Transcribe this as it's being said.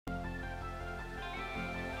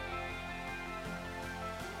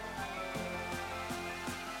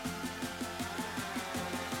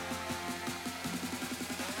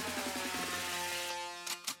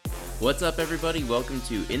What's up, everybody? Welcome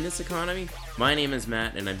to In This Economy. My name is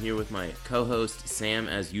Matt, and I'm here with my co-host, Sam,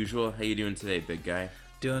 as usual. How you doing today, big guy?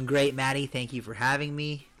 Doing great, Maddie. Thank you for having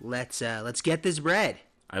me. Let's get this bread.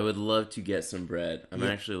 I would love to get some bread. I'm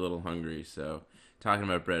actually a little hungry, so talking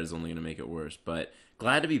about bread is only going to make it worse. But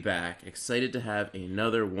glad to be back. Excited to have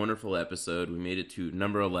another wonderful episode. We made it to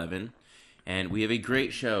number 11, and we have a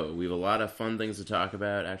great show. We have a lot of fun things to talk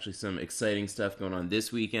about. Actually, some exciting stuff going on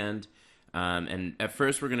this weekend. And at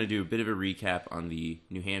first, we're going to do a bit of a recap on the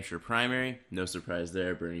New Hampshire primary. No surprise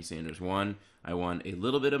there. Bernie Sanders won. I won a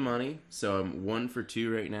little bit of money, so I'm 1 for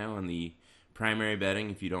 2 right now on the primary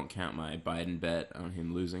betting, if you don't count my Biden bet on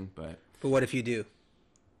him losing. But what if you do?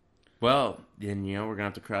 Well, then, we're going to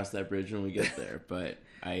have to cross that bridge when we get there. But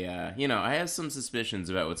I have some suspicions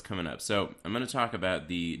about what's coming up. So I'm going to talk about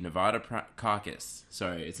the Nevada Caucus.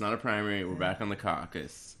 Sorry, it's not a primary. We're back on the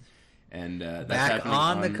caucus. And that's back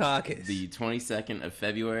on the caucus. The 22nd of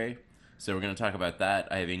February. So we're going to talk about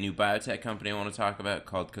that. I have a new biotech company I want to talk about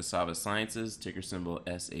called Cassava Sciences, ticker symbol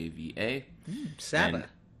SAVA. Saba.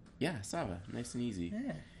 Yeah, Saba. Nice and easy.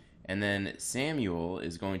 Yeah. And then Samuel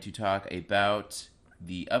is going to talk about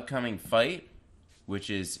the upcoming fight, which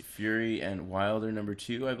is Fury and Wilder number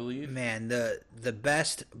 2, I believe. Man, the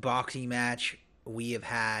best boxing match we have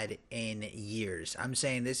had in years. I'm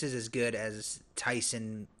saying this is as good as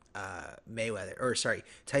Tyson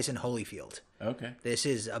Tyson Holyfield. Okay. This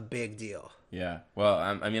is a big deal. Yeah. Well,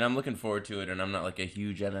 I'm looking forward to it, and I'm not like a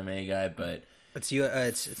huge MMA guy, but It's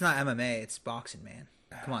not MMA, it's boxing, man.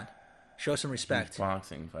 Come on. Show some respect.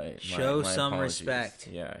 Boxing fight. Show my some apologies. respect.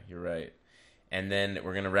 Yeah, you're right. And then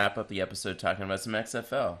we're going to wrap up the episode talking about some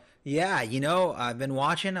XFL. Yeah, I've been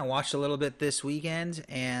watching. I watched a little bit this weekend,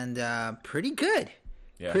 and pretty good.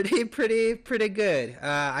 Yeah. Pretty good.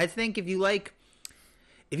 I think if you like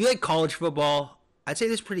college football, I'd say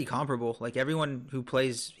this is pretty comparable. Like, everyone who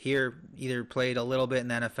plays here either played a little bit in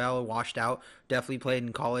the NFL, washed out, definitely played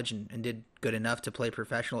in college, and did good enough to play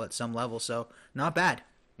professional at some level. So, not bad.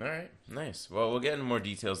 All right, nice. Well, we'll get into more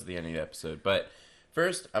details at the end of the episode. But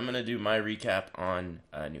first, I'm going to do my recap on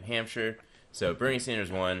New Hampshire. So, Bernie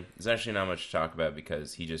Sanders won. There's actually not much to talk about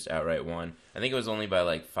because he just outright won. I think it was only by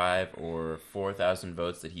like 5,000 or 4,000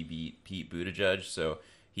 votes that he beat Pete Buttigieg. So,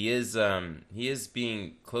 he is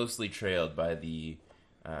being closely trailed by the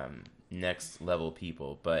next level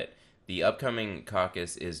people. But the upcoming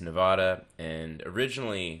caucus is Nevada, and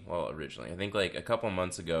originally, I think like a couple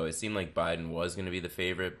months ago, it seemed like Biden was going to be the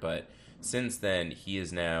favorite, but since then, he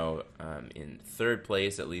is now in third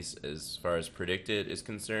place, at least as far as predicted is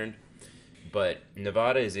concerned. But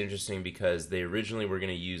Nevada is interesting because they originally were going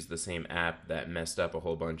to use the same app that messed up a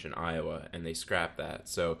whole bunch in Iowa, and they scrapped that.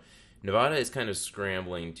 So Nevada is kind of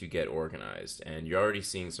scrambling to get organized, and you're already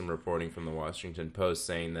seeing some reporting from the Washington Post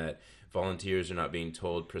saying that volunteers are not being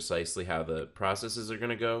told precisely how the processes are going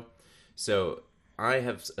to go. So I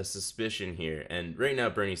have a suspicion here, and right now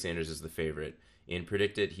Bernie Sanders is the favorite. In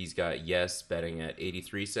Predicted, he's got Yes betting at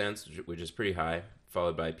 83 cents, which is pretty high,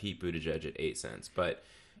 followed by Pete Buttigieg at 8 cents. But,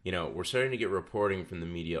 we're starting to get reporting from the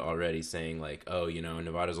media already saying like, oh,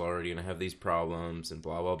 Nevada's already going to have these problems and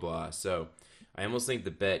blah, blah, blah. So I almost think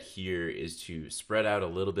the bet here is to spread out a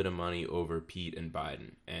little bit of money over Pete and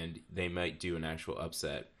Biden, and they might do an actual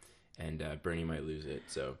upset, and Bernie might lose it.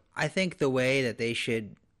 So I think the way that they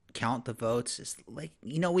should count the votes is like,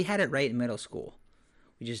 we had it right in middle school.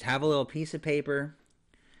 We just have a little piece of paper,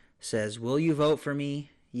 says, will you vote for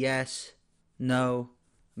me? Yes, no,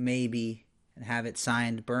 maybe, and have it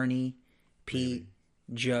signed Bernie, Pete,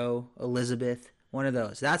 Joe, Elizabeth, one of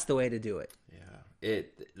those. That's the way to do it.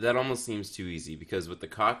 That almost seems too easy because with the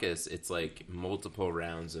caucus, it's like multiple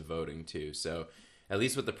rounds of voting too. So at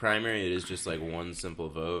least with the primary, it is just like one simple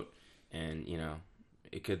vote. And,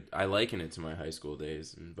 I liken it to my high school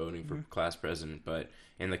days and voting for class president. But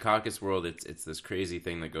in the caucus world, it's this crazy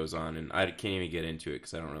thing that goes on. And I can't even get into it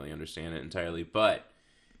because I don't really understand it entirely. But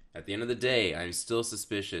at the end of the day, I'm still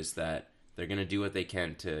suspicious that they're going to do what they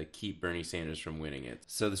can to keep Bernie Sanders from winning it.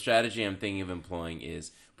 So the strategy I'm thinking of employing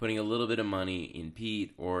is putting a little bit of money in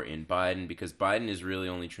Pete or in Biden, because Biden is really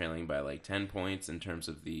only trailing by like 10 points in terms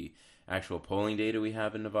of the actual polling data we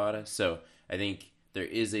have in Nevada. So I think there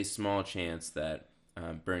is a small chance that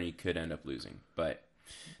Bernie could end up losing. But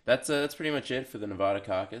that's pretty much it for the Nevada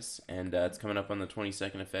caucus, and it's coming up on the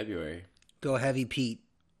 22nd of February. Go heavy Pete.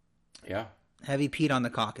 Yeah. Heavy Pete on the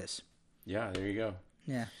caucus. Yeah, there you go.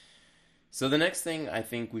 Yeah. So the next thing I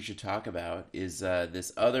think we should talk about is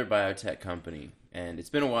this other biotech company. And it's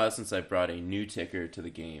been a while since I've brought a new ticker to the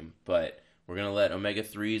game, but we're going to let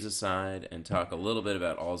omega-3s aside and talk a little bit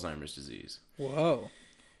about Alzheimer's disease. Whoa.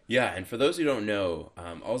 Yeah, and for those who don't know,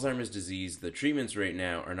 Alzheimer's disease, the treatments right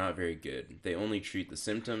now are not very good. They only treat the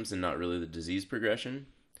symptoms and not really the disease progression.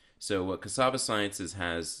 So what Cassava Sciences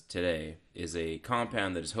has today is a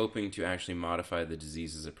compound that is hoping to actually modify the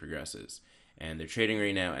disease as it progresses. And they're trading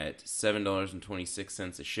right now at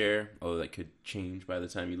 $7.26 a share, although that could change by the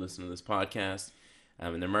time you listen to this podcast.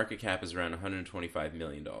 And their market cap is around $125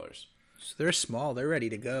 million. So they're small. They're ready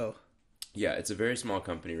to go. Yeah, it's a very small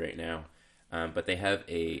company right now. But they have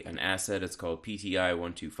an asset. It's called PTI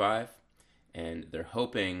 125. And they're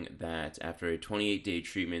hoping that after a 28-day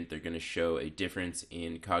treatment, they're going to show a difference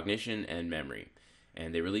in cognition and memory.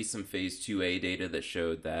 And they released some phase 2A data that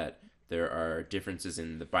showed that there are differences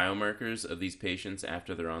in the biomarkers of these patients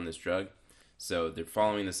after they're on this drug. So they're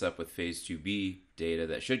following this up with phase 2B data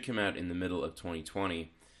that should come out in the middle of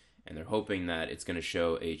 2020. And they're hoping that it's going to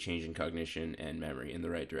show a change in cognition and memory in the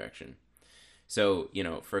right direction. So,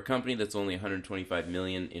 for a company that's only $125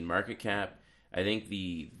 million in market cap, I think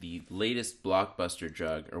the latest blockbuster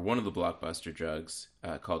drug, or one of the blockbuster drugs,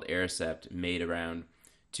 called Aricept, made around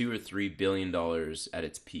 $2 or $3 billion at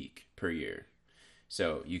its peak per year.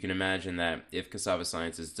 So you can imagine that if Cassava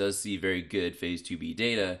Sciences does see very good phase 2B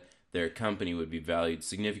data, their company would be valued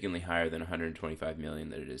significantly higher than $125 million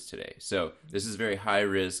that it is today. So this is very high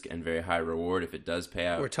risk and very high reward if it does pay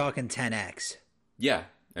out. We're talking 10x. Yeah.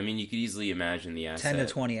 I mean, you could easily imagine the asset. 10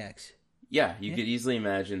 to 20x. Yeah, you could easily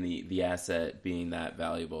imagine the asset being that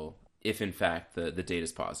valuable if, in fact, the data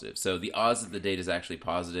is positive. So the odds that the data is actually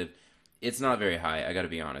positive, it's not very high, I got to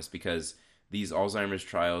be honest, because these Alzheimer's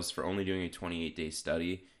trials, for only doing a 28-day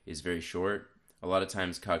study, is very short. A lot of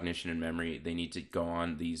times, cognition and memory, they need to go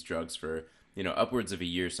on these drugs for, upwards of a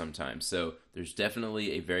year sometimes. So there's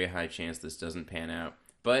definitely a very high chance this doesn't pan out.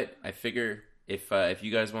 But I figure if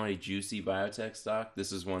you guys want a juicy biotech stock,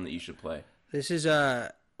 this is one that you should play. This is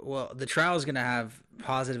well, the trial is going to have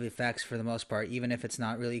positive effects for the most part, even if it's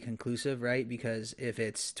not really conclusive, right? Because if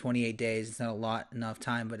it's 28 days, it's not enough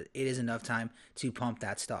time, but it is enough time to pump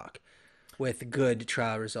that stock with good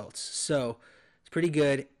trial results. So it's pretty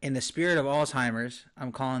good. In the spirit of Alzheimer's,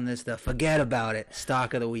 I'm calling this the forget about it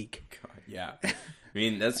stock of the week. God, yeah. I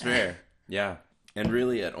mean, that's fair. Yeah. And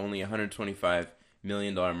really, at only $125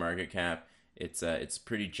 million market cap, it's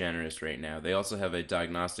pretty generous right now. They also have a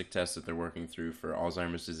diagnostic test that they're working through for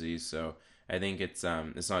Alzheimer's disease, so I think it's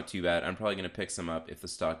not too bad. I'm probably going to pick some up if the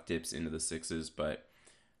stock dips into the sixes, but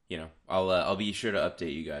I'll be sure to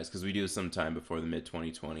update you guys because we do sometime before the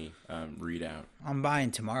mid-2020 readout. I'm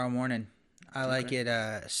buying tomorrow morning. I like it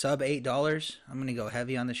sub $8. I'm going to go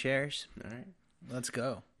heavy on the shares. All right. Let's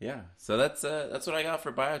go. Yeah. So that's what I got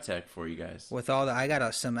for biotech for you guys. With all that, I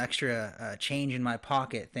got some extra change in my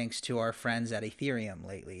pocket thanks to our friends at Ethereum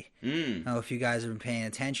lately. I don't know if you guys have been paying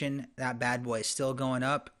attention. That bad boy is still going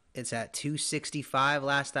up. It's at 265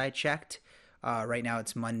 last I checked. Right now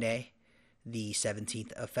it's Monday, the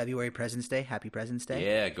 17th of February, President's Day. Happy President's Day.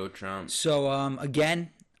 Yeah, go Trump. So, again,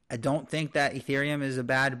 I don't think that Ethereum is a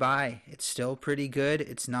bad buy. It's still pretty good.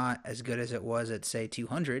 It's not as good as it was at, say,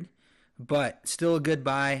 200. But still a good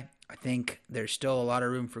buy. I think there's still a lot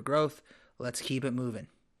of room for growth. Let's keep it moving.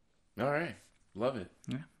 All right. Love it.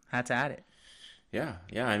 Yeah, had to add it. Yeah.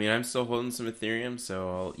 I mean, I'm still holding some Ethereum, so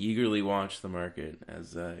I'll eagerly watch the market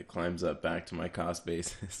as it climbs up back to my cost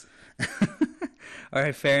basis. All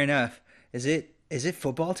right, fair enough. Is it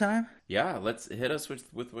football time? Yeah, let's hit us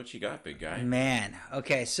with what you got, big guy. Man.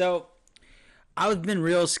 Okay, so I've been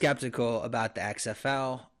real skeptical about the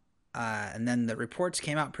XFL. And then the reports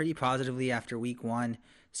came out pretty positively after week one.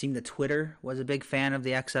 Seemed that Twitter was a big fan of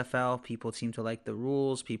the XFL. People seem to like the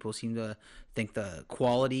rules. People seem to think the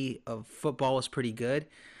quality of football was pretty good.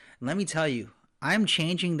 And let me tell you, I'm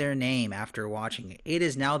changing their name after watching it. It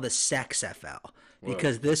is now the SexFL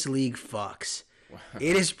because this league fucks. Wow.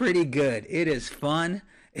 It is pretty good. It is fun.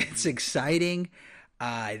 It's exciting.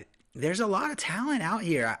 There's a lot of talent out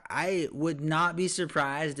here. I would not be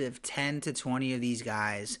surprised if 10 to 20 of these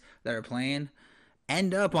guys that are playing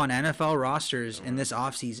end up on NFL rosters in this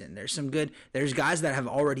offseason. There's guys that have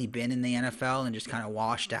already been in the NFL and just kind of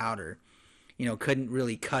washed out or, couldn't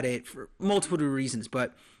really cut it for multiple reasons.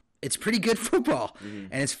 But it's pretty good football,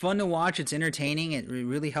 and it's fun to watch. It's entertaining. It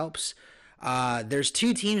really helps. There's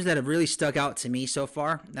two teams that have really stuck out to me so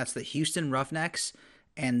far. That's the Houston Roughnecks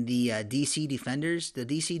and the DC Defenders. The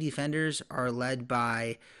DC Defenders are led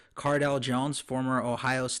by Cardell Jones, former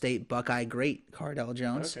Ohio State Buckeye great Cardell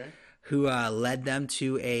Jones, who led them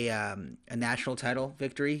to a national title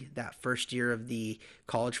victory that first year of the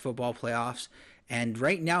college football playoffs. And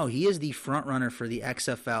right now, he is the front runner for the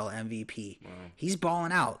XFL MVP. Wow. He's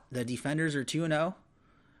balling out. The Defenders are 2-0.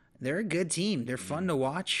 They're a good team. They're fun to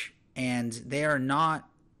watch, and they are not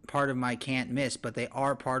part of my can't miss, but they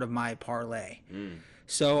are part of my parlay.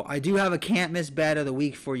 So I do have a can't miss bet of the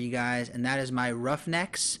week for you guys, and that is my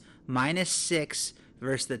Roughnecks -6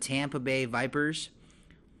 versus the Tampa Bay Vipers.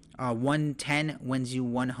 110 wins you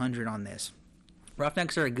 100 on this.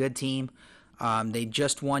 Roughnecks are a good team. They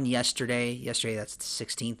just won yesterday. Yesterday, that's the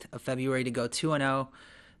 16th of February, to go 2-0.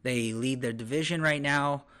 They lead their division right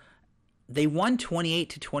now. They won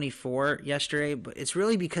 28-24 yesterday, but it's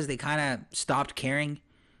really because they kind of stopped caring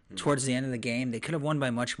towards the end of the game. They could have won by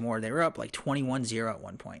much more. They were up like 21-0 at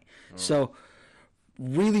one point. So,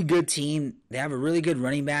 really good team. They have a really good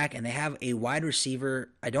running back, and they have a wide receiver.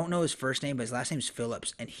 I don't know his first name, but his last name is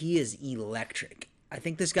Phillips, and he is electric. I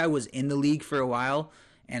think this guy was in the league for a while,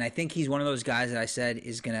 and I think he's one of those guys that I said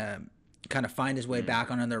is going to kind of find his way back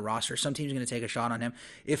onto their roster. Some teams are going to take a shot on him.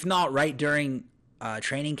 If not right during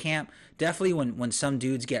training camp, definitely when some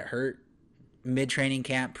dudes get hurt, mid-training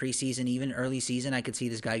camp, preseason, even early season, I could see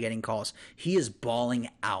this guy getting calls. He is balling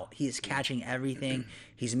out. He is catching everything.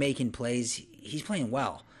 He's making plays. He's playing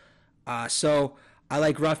well. So I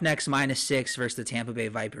like Roughnecks -6 versus the Tampa Bay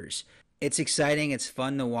Vipers. It's exciting. It's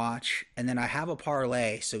fun to watch. And then I have a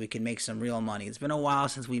parlay so we can make some real money. It's been a while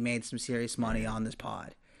since we made some serious money on this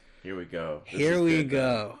pod. Here we go. Here we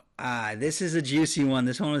go. This is a juicy one.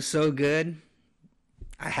 This one was so good.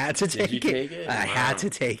 I had to take it. Take it? I had to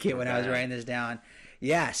take it when I was writing this down.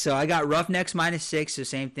 Yeah, so I got Roughnecks -6, the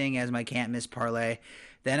same thing as my can't miss parlay.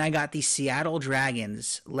 Then I got the Seattle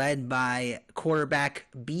Dragons, led by quarterback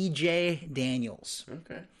B.J. Daniels.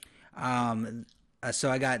 Okay.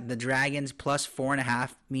 So I got the Dragons plus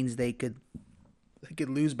 4.5, means they could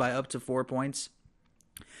lose by up to 4 points.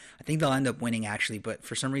 I think they'll end up winning, actually, but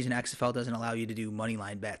for some reason XFL doesn't allow you to do money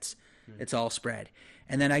line bets. It's all spread.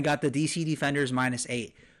 And then I got the DC Defenders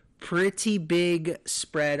 -8. Pretty big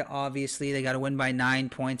spread, obviously. They got to win by 9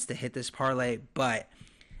 points to hit this parlay. But,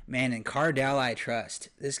 man, in Cardell I trust.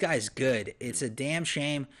 This guy's good. It's a damn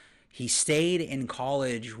shame he stayed in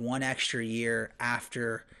college one extra year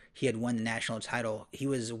after he had won the national title. He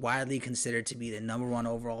was widely considered to be the #1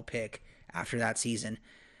 overall pick after that season.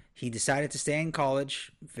 He decided to stay in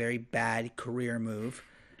college. Very bad career move.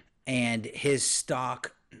 And his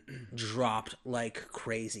stock dropped like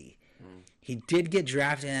crazy. He did get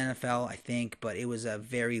drafted in NFL, I think, but it was a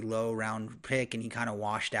very low round pick, and he kind of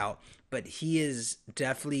washed out. But he is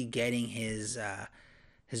definitely getting his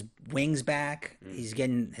wings back. He's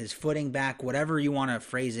getting his footing back, whatever you want to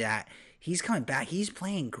phrase it at. He's coming back. He's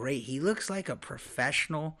playing great. He looks like a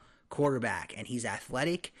professional quarterback, and he's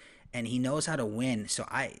athletic, and he knows how to win. So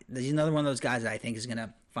there's another one of those guys that I think is going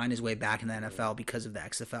to find his way back in the NFL because of the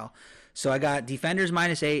XFL. So I got Defenders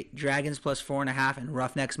 -8, Dragons plus 4.5, and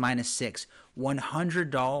Roughnecks -6.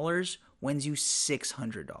 $100 wins you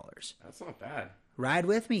 $600. That's not bad. Ride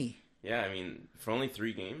with me. Yeah, I mean, for only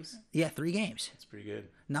 3 games? Yeah, 3 games. That's pretty good.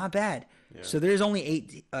 Not bad. Yeah. So there's only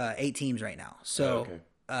eight teams right now. So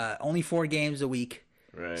okay. Only 4 games a week.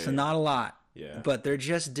 Right. So not a lot. Yeah. But they're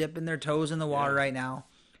just dipping their toes in the water right now.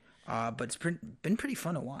 But it's been pretty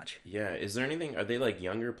fun to watch. Yeah. Is there anything? Are they like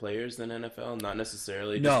younger players than NFL? Not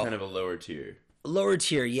necessarily. No. Just kind of a lower tier. Lower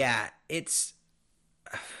tier, yeah. It's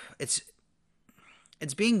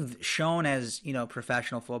being shown as,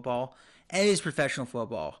 professional football. And it is professional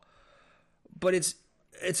football. But it's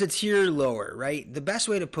a tier lower, right? The best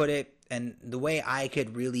way to put it, and the way I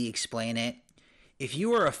could really explain it, if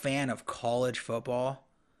you are a fan of college football,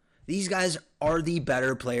 these guys are the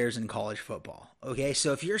better players in college football. Okay,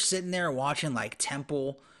 so if you're sitting there watching like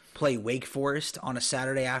Temple play Wake Forest on a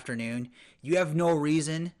Saturday afternoon, you have no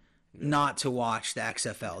reason not to watch the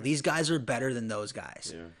XFL. These guys are better than those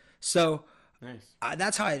guys. Yeah. So Nice.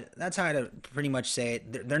 that's how I pretty much say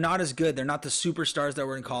it. They're not as good. They're not the superstars that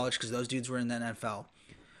were in college because those dudes were in the NFL.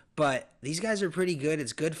 But these guys are pretty good.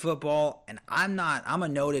 It's good football, and I'm a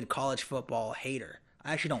noted college football hater.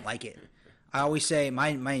 I actually don't like it. I always say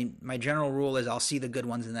my general rule is I'll see the good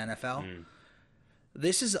ones in the NFL.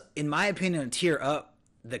 This is, in my opinion, a tier up.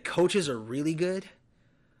 The coaches are really good.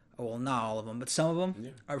 Well, not all of them, but some of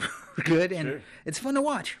them are good, and it's fun to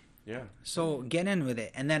watch. Yeah. So get in with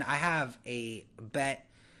it. And then I have a bet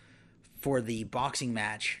for the boxing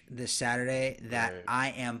match this Saturday that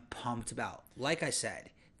I am pumped about. Like I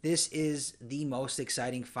said, this is the most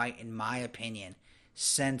exciting fight, in my opinion,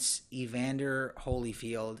 since Evander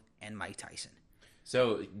Holyfield and Mike Tyson.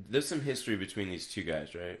 So there's some history between these two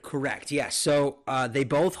guys, right? Correct, yes. So they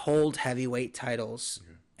both hold heavyweight titles,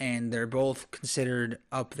 and they're both considered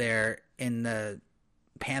up there in the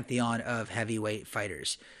pantheon of heavyweight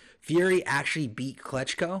fighters. Fury actually beat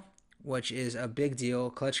Klitschko, which is a big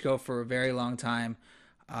deal. Klitschko, for a very long time,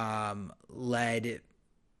 led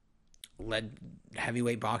led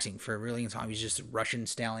heavyweight boxing for a really long time. He's just a Russian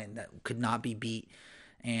stallion that could not be beat.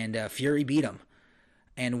 And Fury beat him.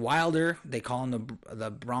 And Wilder, they call him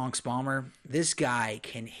the Bronx Bomber. This guy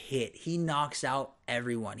can hit. He knocks out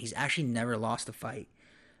everyone. He's actually never lost a fight.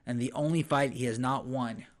 And the only fight he has not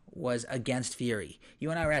won was against Fury.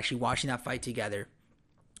 You and I were actually watching that fight together.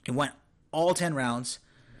 It went all 10 rounds.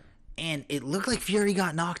 And it looked like Fury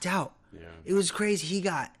got knocked out. Yeah. It was crazy.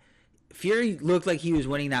 Fury looked like he was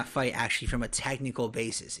winning that fight actually from a technical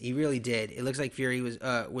basis. He really did. It looks like Fury was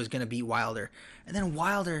going to beat Wilder. And then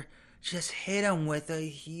Wilder just hit him with a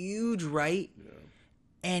huge right,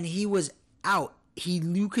 and he was out.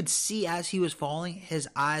 You could see as he was falling, his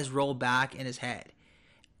eyes rolled back in his head.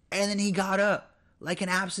 And then he got up like an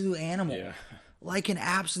absolute animal. Yeah. Like an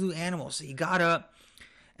absolute animal. So he got up,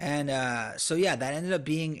 and that ended up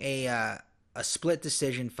being a split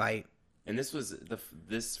decision fight. And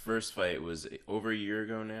this first fight was over a year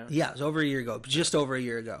ago now? Yeah, it was over a year ago. Just over a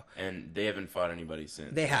year ago. And they haven't fought anybody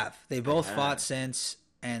since? They have. They both fought since,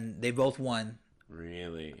 and they both won.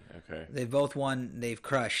 Really? Okay. They both won. They've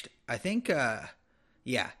crushed. I think,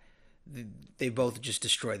 they both just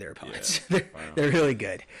destroy their opponents. Yeah. They're really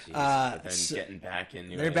good. But then getting back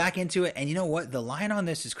into they're back into it. And you know what? The line on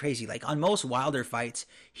this is crazy. Like on most Wilder fights,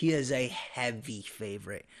 he is a heavy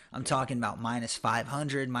favorite. I'm talking about minus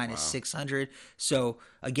 500, minus 600. So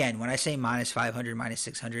again, when I say minus 500, minus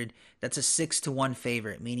 600, that's a 6-1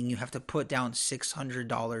 favorite, meaning you have to put down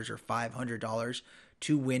 $600 or $500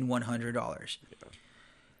 to win $100. Yeah.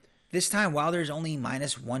 This time, Wilder's only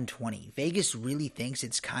minus 120. Vegas really thinks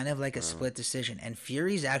it's kind of like a split decision, and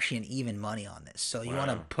Fury's actually an even money on this. So you want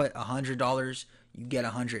to put $100, you get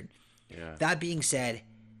 $100. Yeah. That being said,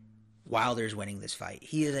 Wilder's winning this fight.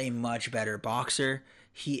 He is a much better boxer.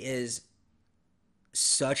 He is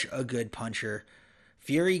such a good puncher.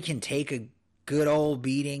 Fury can take a good old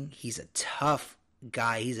beating. He's a tough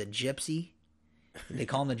guy. He's a gypsy. They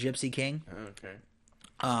call him the Gypsy King. Okay.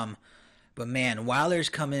 But man, Wilder's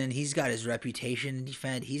coming in. He's got his reputation to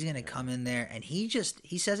defend. He's going to come in there, and he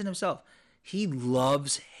says it himself. He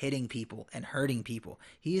loves hitting people and hurting people.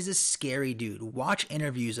 He is a scary dude. Watch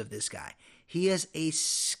interviews of this guy. He is a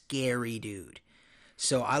scary dude.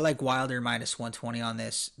 So I like Wilder minus 120 on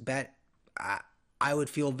this bet. I would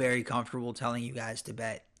feel very comfortable telling you guys to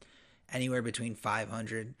bet anywhere between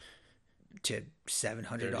 $500 to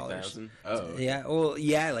 $700. Oh, yeah. Well,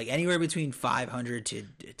 yeah, like anywhere between $500 to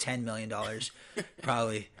 $10 million,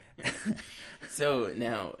 probably. So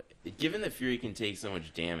now, given that Fury can take so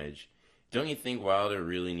much damage, don't you think Wilder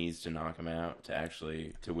really needs to knock him out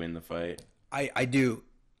to win the fight? I do.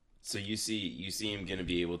 So you see him going to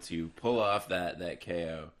be able to pull off that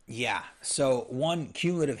KO. Yeah. So one,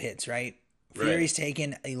 cumulative hits, right? Fury's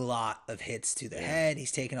taken a lot of hits to the head.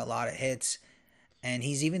 He's taken a lot of hits. And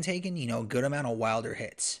he's even taken, a good amount of Wilder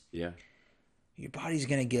hits. Yeah. Your body's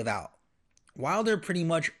going to give out. Wilder pretty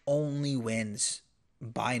much only wins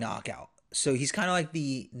by knockout. So he's kind of like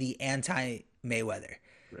the anti-Mayweather.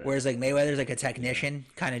 Right. Whereas like Mayweather's like a technician,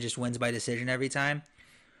 kind of just wins by decision every time.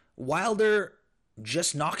 Wilder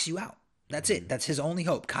just knocks you out. That's it. That's his only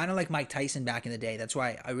hope. Kind of like Mike Tyson back in the day. That's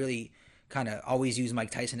why I really kind of always use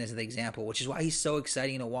Mike Tyson as the example, which is why he's so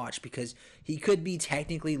exciting to watch, because he could be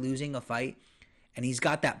technically losing a fight, and he's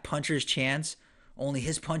got that puncher's chance. Only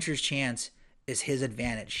his puncher's chance is his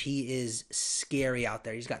advantage. He is scary out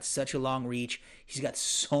there. He's got such a long reach. He's got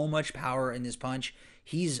so much power in this punch.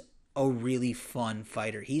 He's a really fun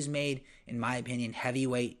fighter. He's made, in my opinion,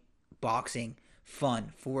 heavyweight boxing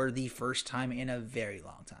fun for the first time in a very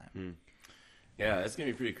long time. Yeah, that's going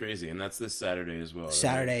to be pretty crazy. And that's this Saturday as well.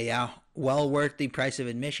 Saturday, right? Yeah. Well worth the price of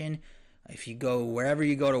admission. If you go wherever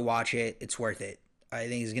you go to watch it, it's worth it. I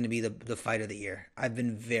think it's going to be the fight of the year. I've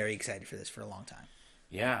been very excited for this for a long time.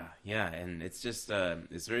 Yeah. And it's just,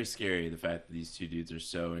 it's very scary, the fact that these two dudes are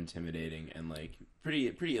so intimidating and like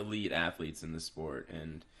pretty elite athletes in the sport.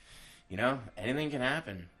 And, anything can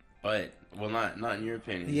happen. But, well, not in your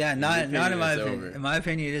opinion. Yeah, not in my opinion. In my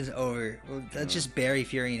opinion, it is over. Well, let's just bury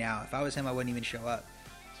Fury now. If I was him, I wouldn't even show up.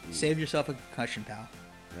 Jeez. Save yourself a concussion, pal.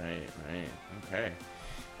 Right. Okay.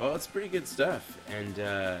 Well, it's pretty good stuff. And,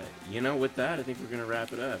 with that, I think we're going to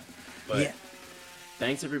wrap it up. But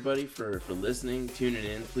thanks, everybody, for listening, tuning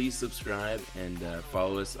in. Please subscribe and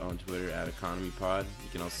follow us on Twitter at EconomyPod. You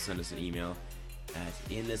can also send us an email at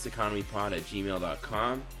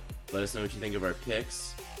inthiseconomypod@gmail.com. Let us know what you think of our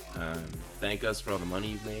picks. Thank us for all the money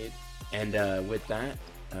you've made. And with that,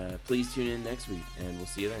 please tune in next week, and we'll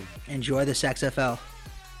see you then. Enjoy the XFL.